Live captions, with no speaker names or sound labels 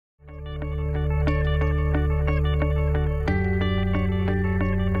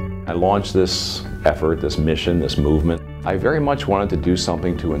I launched this effort, this mission, this movement. I very much wanted to do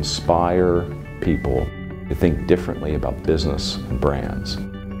something to inspire people to think differently about business and brands.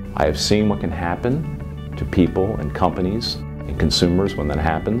 I have seen what can happen to people and companies and consumers when that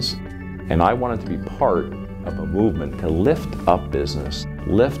happens, and I wanted to be part of a movement to lift up business,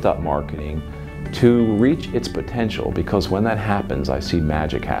 lift up marketing, to reach its potential, because when that happens, I see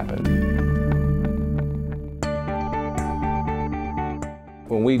magic happen.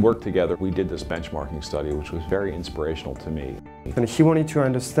 When we worked together, we did this benchmarking study, which was very inspirational to me. And he wanted to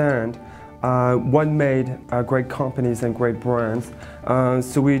understand what made great companies and great brands.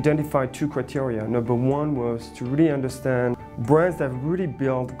 So we identified two criteria. Number one was to really understand brands that really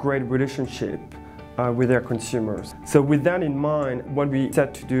build great relationships with their consumers. So with that in mind, what we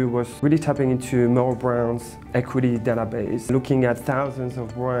set to do was really tapping into Millward Brown's equity database, looking at thousands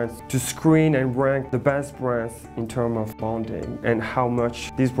of brands to screen and rank the best brands in terms of bonding and how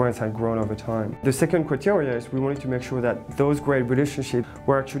much these brands had grown over time. The second criteria is we wanted to make sure that those great relationships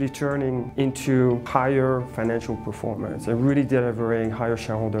were actually turning into higher financial performance and really delivering higher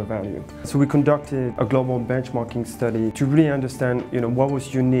shareholder value. So we conducted a global benchmarking study to really understand, what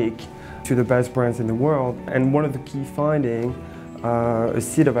was unique to the best brands in the world. And one of the key findings, a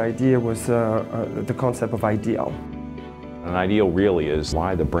seed of idea, was the concept of ideal. An ideal really is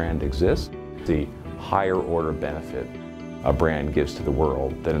why the brand exists, the higher order benefit a brand gives to the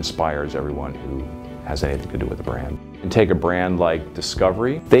world that inspires everyone who has anything to do with the brand. And take a brand like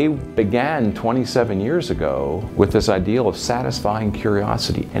Discovery. They began 27 years ago with this ideal of satisfying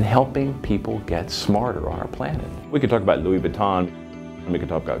curiosity and helping people get smarter on our planet. We could talk about Louis Vuitton, we could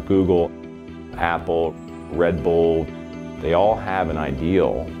talk about Google, Apple, Red Bull. They all have an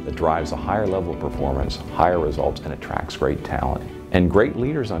ideal that drives a higher level of performance, higher results, and attracts great talent. And great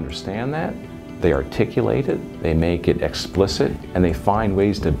leaders understand that. They articulate it, they make it explicit, and they find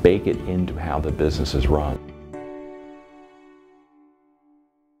ways to bake it into how the business is run.